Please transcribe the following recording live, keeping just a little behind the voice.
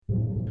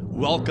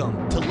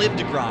Welcome to Live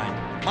to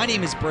Grind. My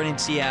name is Brennan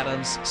T.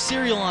 Adams,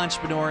 serial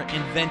entrepreneur,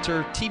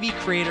 inventor, TV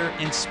creator,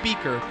 and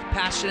speaker,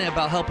 passionate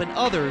about helping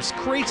others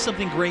create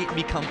something great and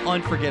become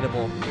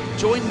unforgettable.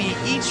 Join me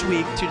each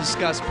week to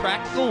discuss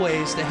practical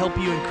ways to help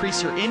you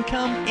increase your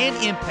income and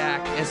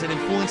impact as an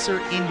influencer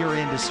in your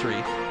industry.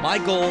 My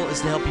goal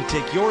is to help you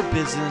take your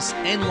business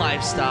and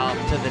lifestyle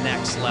to the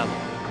next level.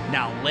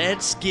 Now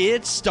let's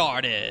get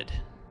started.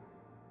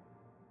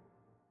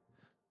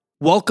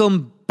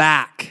 Welcome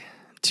back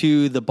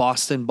to the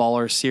Boston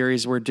Baller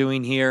series we're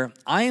doing here.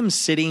 I am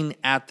sitting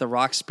at the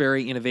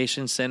Roxbury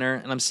Innovation Center,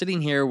 and I'm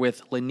sitting here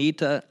with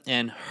Lanita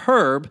and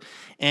Herb,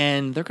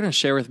 and they're going to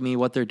share with me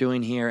what they're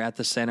doing here at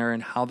the center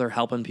and how they're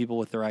helping people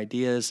with their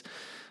ideas.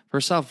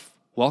 First off,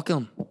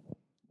 welcome.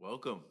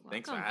 Welcome.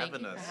 Thanks for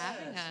having us.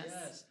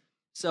 Yes.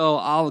 So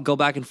I'll go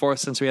back and forth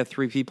since we have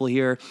three people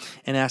here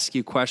and ask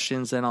you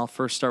questions, and I'll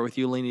first start with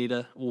you,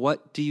 Lanita.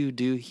 What do you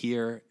do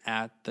here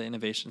at the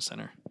Innovation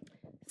Center?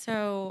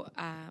 So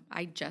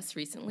I just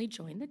recently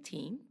joined the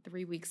team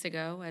 3 weeks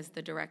ago as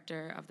the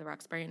director of the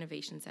Roxbury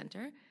Innovation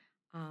Center.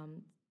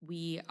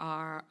 We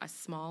are a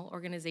small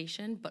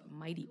organization, but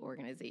mighty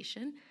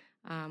organization,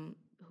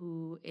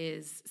 who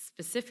is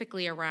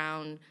specifically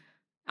around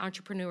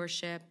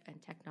entrepreneurship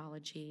and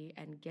technology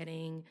and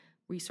getting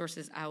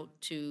resources out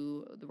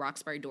to the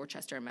Roxbury,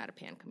 Dorchester, and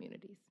Mattapan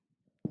communities.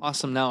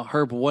 Awesome. Now,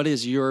 Herb, what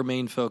is your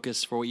main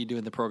focus for what you do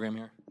in the program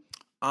here?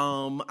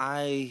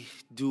 I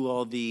do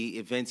all the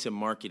events and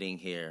marketing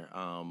here.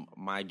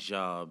 My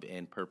job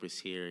and purpose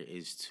here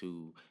is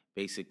to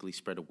basically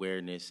spread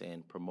awareness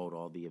and promote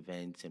all the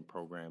events and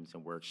programs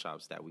and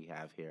workshops that we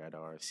have here at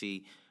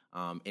RRC,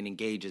 and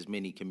engage as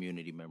many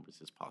community members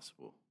as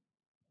possible.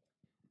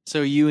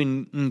 So you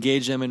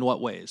engage them in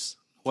what ways?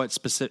 What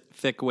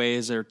specific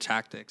ways or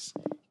tactics?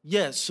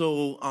 Yeah,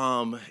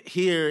 so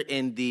here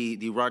in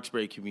the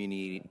Roxbury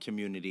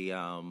community,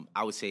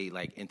 I would say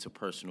like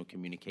interpersonal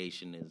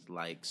communication is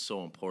like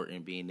so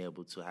important. Being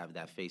able to have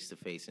that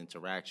face-to-face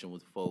interaction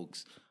with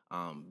folks,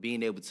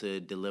 being able to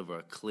deliver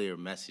a clear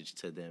message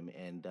to them,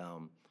 and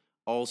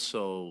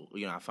also,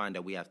 I find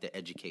that we have to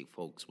educate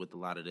folks with a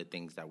lot of the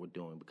things that we're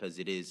doing because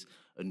it is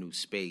a new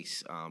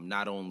space,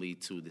 not only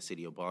to the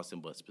city of Boston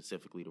but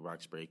specifically the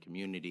Roxbury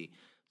community.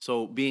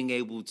 So being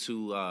able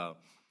to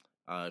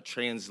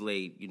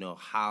translate,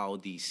 how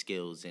these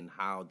skills and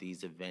how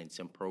these events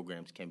and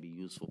programs can be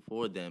useful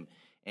for them,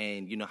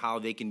 and how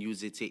they can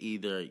use it to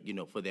either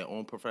for their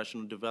own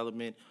professional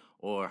development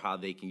or how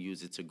they can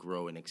use it to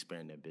grow and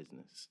expand their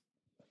business.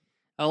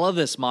 I love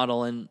this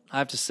model, and I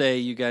have to say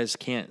you guys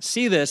can't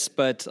see this,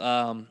 but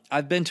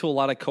I've been to a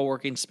lot of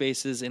co-working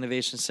spaces,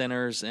 innovation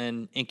centers,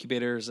 and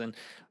incubators, and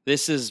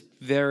this is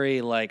very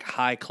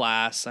high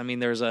class. I mean,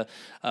 there's a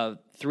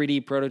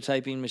 3D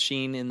prototyping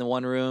machine in the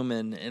one room,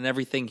 and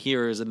everything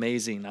here is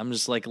amazing. I'm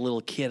just like a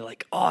little kid,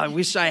 I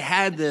wish I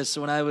had this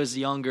when I was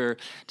younger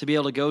to be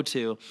able to go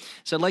to.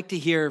 So I'd like to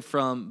hear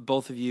from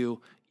both of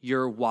you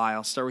your why.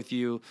 I'll start with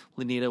you,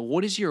 Lanita.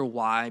 What is your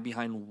why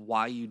behind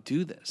why you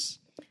do this?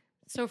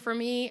 So for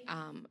me,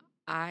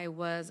 I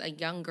was a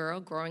young girl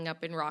growing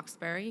up in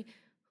Roxbury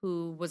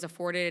who was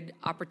afforded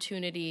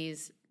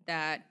opportunities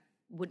that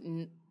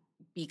wouldn't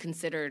be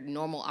considered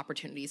normal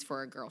opportunities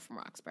for a girl from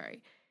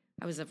Roxbury.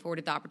 I was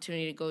afforded the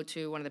opportunity to go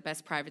to one of the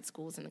best private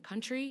schools in the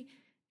country,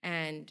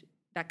 and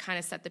that kind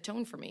of set the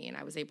tone for me. And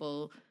I was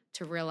able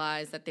to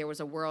realize that there was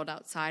a world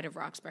outside of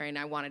Roxbury, and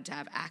I wanted to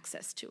have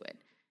access to it.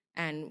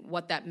 And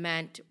what that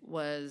meant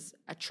was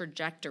a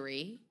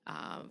trajectory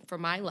for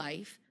my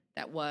life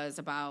that was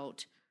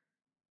about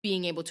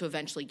being able to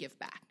eventually give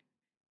back.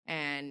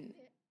 And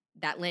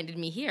that landed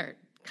me here.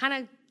 Kind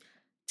of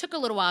took a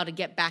little while to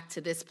get back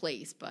to this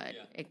place, but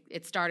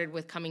it started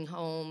with coming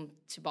home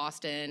to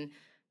Boston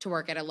to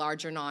work at a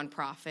larger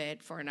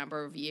nonprofit for a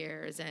number of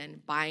years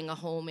and buying a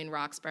home in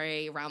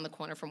Roxbury around the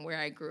corner from where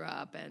I grew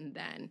up, and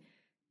then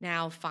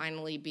now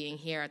finally being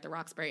here at the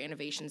Roxbury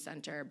Innovation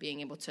Center,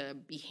 being able to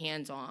be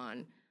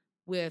hands-on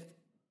with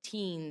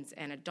teens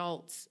and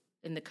adults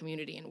in the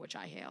community in which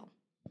I hail.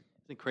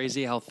 Isn't it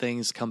crazy how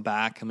things come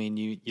back? I mean,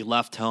 you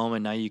left home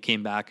and now you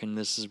came back, and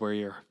this is where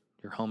your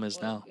home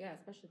is now. Yeah,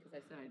 especially because I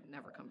said I'd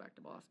never come back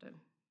to Boston.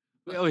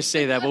 We always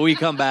say that, but we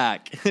come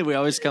back. We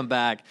always come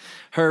back.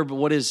 Herb,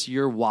 what is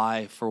your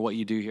why for what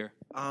you do here?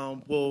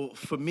 Well,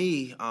 for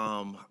me,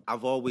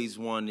 I've always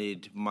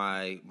wanted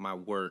my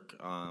work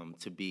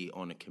to be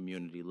on a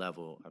community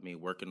level. I mean,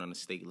 working on a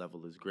state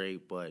level is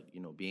great, but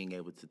being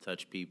able to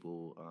touch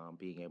people,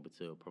 being able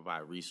to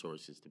provide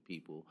resources to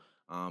people,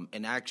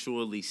 and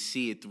actually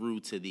see it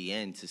through to the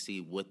end to see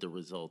what the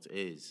result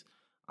is.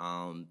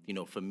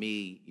 For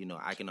me,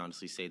 I can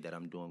honestly say that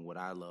I'm doing what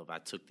I love. I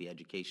took the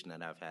education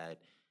that I've had,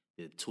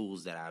 the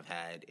tools that I've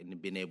had,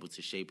 and been able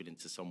to shape it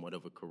into somewhat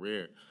of a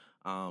career.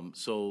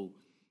 So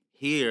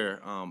here,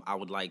 I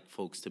would like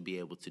folks to be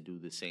able to do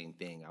the same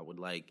thing. I would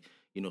like,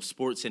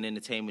 sports and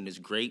entertainment is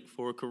great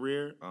for a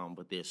career,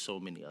 but there's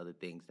so many other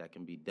things that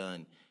can be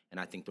done. And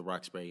I think the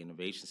Roxbury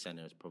Innovation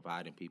Center is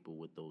providing people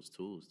with those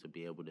tools to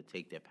be able to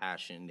take their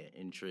passion, their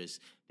interests,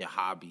 their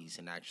hobbies,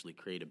 and actually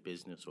create a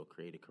business or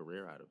create a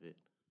career out of it.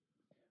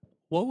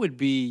 What would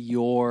be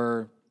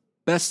your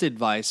best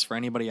advice for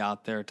anybody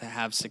out there to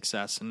have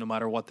success, and no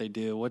matter what they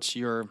do? What's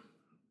your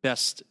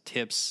best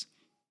tips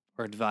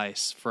or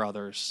advice for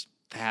others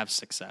to have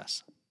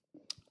success?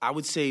 I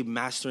would say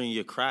mastering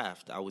your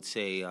craft. I would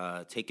say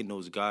taking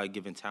those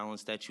God-given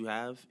talents that you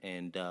have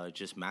and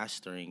just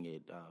mastering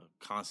it,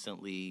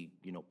 constantly,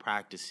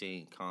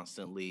 practicing,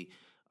 constantly,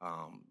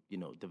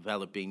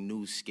 developing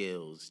new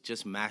skills.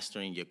 Just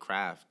mastering your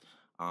craft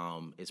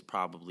is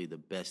probably the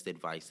best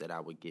advice that I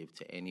would give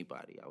to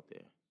anybody out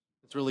there.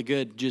 It's really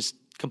good. Just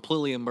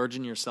completely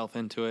immersing yourself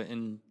into it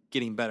and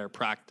getting better.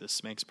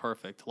 Practice makes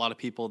perfect. A lot of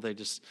people, they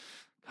just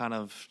kind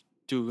of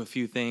do a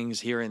few things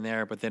here and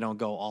there, but they don't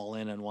go all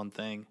in on one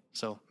thing.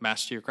 So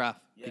master your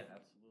craft. Yeah,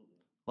 absolutely.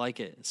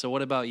 Like it. So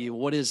what about you?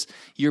 What is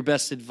your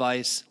best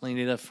advice,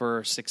 Lanita,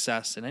 for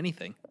success in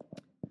anything?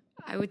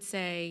 I would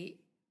say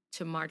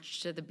to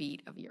march to the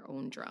beat of your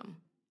own drum.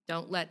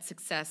 Don't let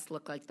success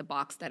look like the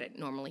box that it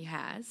normally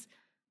has.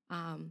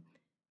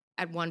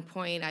 At one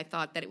point, I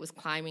thought that it was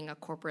climbing a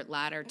corporate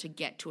ladder to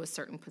get to a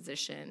certain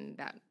position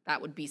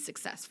that would be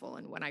successful.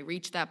 And when I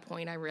reached that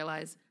point, I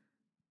realized,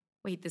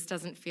 wait, this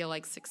doesn't feel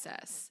like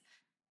success.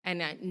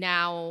 And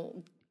now,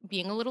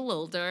 being a little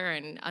older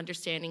and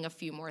understanding a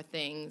few more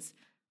things,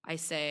 I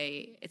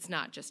say it's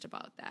not just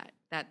about that.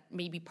 That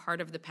may be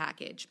part of the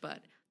package, but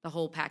the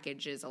whole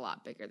package is a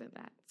lot bigger than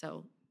that.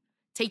 So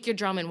take your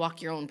drum and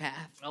walk your own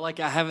path.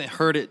 I haven't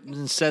heard it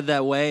said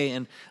that way,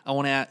 and I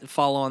want to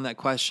follow on that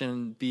question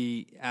and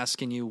be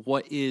asking you,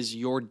 what is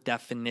your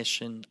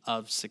definition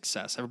of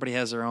success? Everybody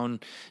has their own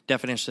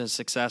definition of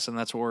success, and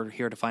that's what we're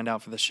here to find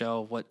out for the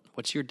show.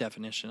 What's your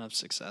definition of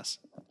success?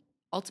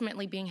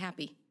 Ultimately, being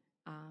happy,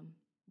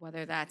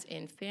 whether that's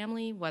in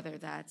family, whether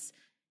that's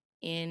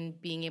in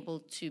being able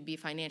to be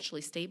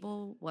financially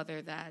stable,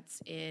 whether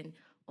that's in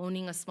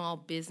owning a small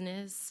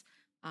business,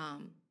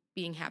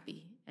 being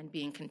happy and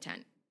being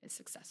content is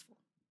successful.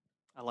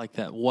 I like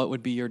that. What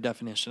would be your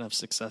definition of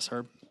success,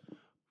 Herb?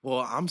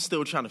 Well, I'm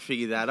still trying to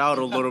figure that out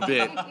a little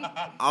bit.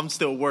 I'm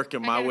still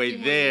working my way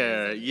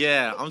there.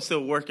 Yeah, I'm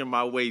still working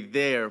my way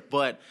there.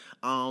 But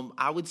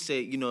I would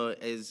say,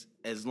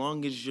 as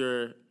long as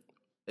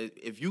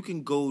if you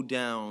can go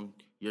down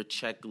your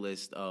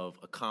checklist of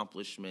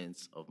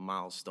accomplishments, of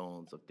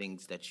milestones, of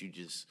things that you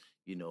just,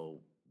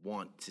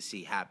 want to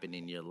see happen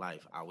in your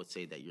life, I would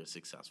say that you're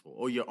successful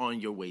or you're on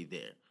your way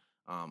there.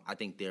 I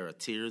think there are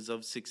tiers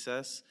of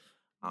success.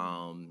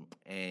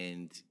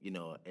 And,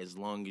 as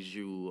long as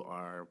you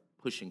are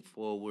pushing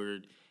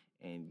forward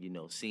and,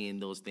 seeing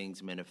those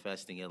things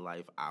manifesting in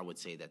life, I would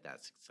say that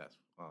that's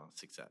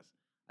success.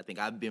 I think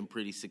I've been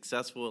pretty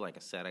successful. Like I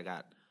said, I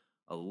got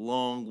a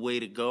long way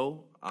to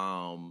go.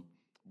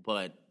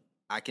 But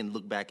I can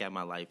look back at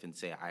my life and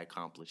say I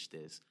accomplished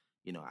this.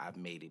 I've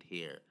made it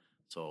here.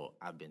 So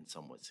I've been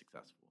somewhat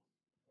successful.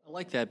 I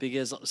like that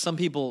because some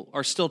people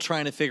are still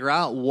trying to figure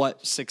out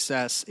what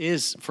success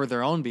is for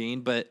their own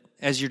being, but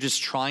as you're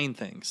just trying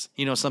things,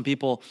 some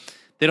people,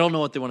 they don't know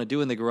what they want to do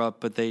when they grow up,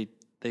 but they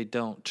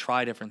don't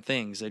try different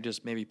things. They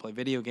just maybe play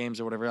video games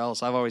or whatever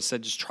else. I've always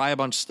said just try a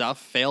bunch of stuff,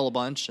 fail a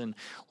bunch, and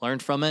learn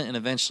from it, and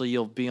eventually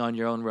you'll be on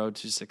your own road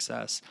to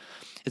success.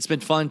 It's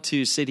been fun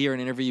to sit here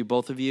and interview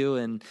both of you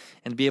and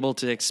be able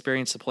to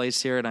experience the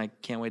place here, and I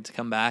can't wait to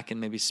come back and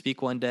maybe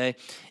speak one day.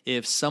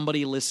 If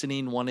somebody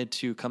listening wanted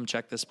to come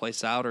check this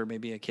place out, or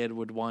maybe a kid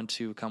would want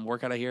to come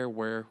work out of here,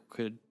 where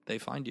could they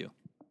find you?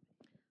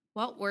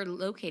 Well, we're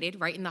located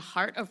right in the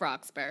heart of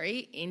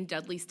Roxbury in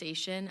Dudley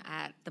Station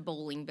at the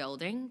bowling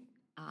building.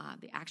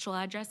 The actual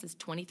address is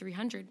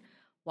 2300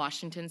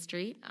 Washington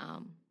Street,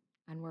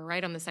 and we're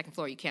right on the second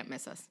floor. You can't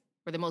miss us.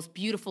 We're the most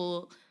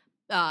beautiful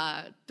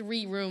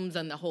 3 rooms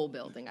in the whole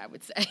building, I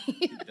would say.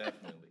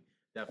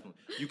 Definitely.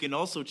 You can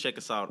also check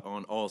us out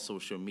on all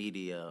social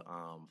media,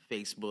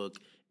 Facebook,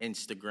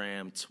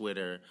 Instagram,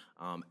 Twitter,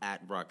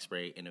 at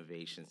Roxbury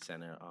Innovation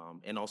Center,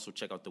 and also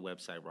check out the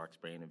website,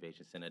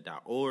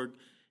 roxburyinnovationcenter.org,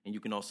 and you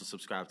can also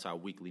subscribe to our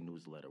weekly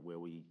newsletter where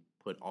we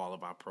put all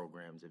of our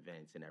programs,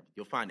 events, and everything.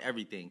 You'll find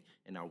everything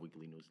in our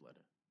weekly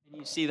newsletter. And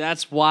you see,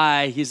 that's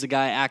why he's the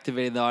guy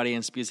activating the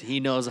audience, because he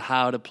knows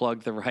how to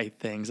plug the right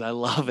things. I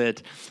love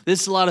it.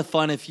 This is a lot of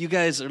fun. If you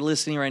guys are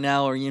listening right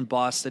now or you're in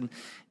Boston,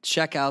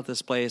 check out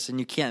this place, and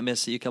you can't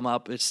miss it. You come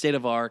up, it's state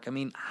of art. I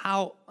mean,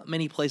 how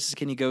many places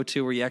can you go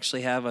to where you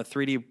actually have a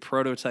 3D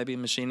prototyping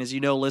machine? As you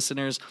know,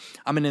 listeners,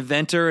 I'm an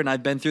inventor, and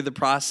I've been through the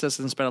process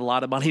and spent a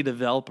lot of money to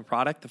develop a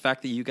product. The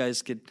fact that you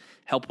guys could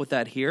help with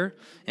that here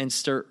and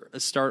start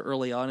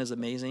early on is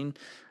amazing.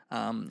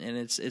 And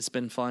it's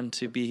been fun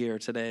to be here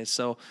today.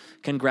 So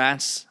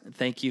congrats.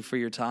 Thank you for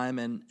your time.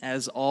 And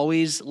as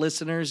always,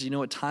 listeners, you know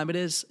what time it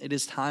is? It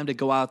is time to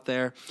go out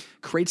there,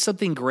 create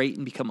something great,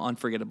 and become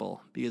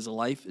unforgettable, because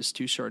life is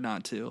too short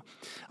not to.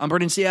 I'm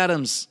Brendan C.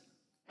 Adams.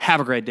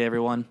 Have a great day,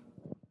 everyone.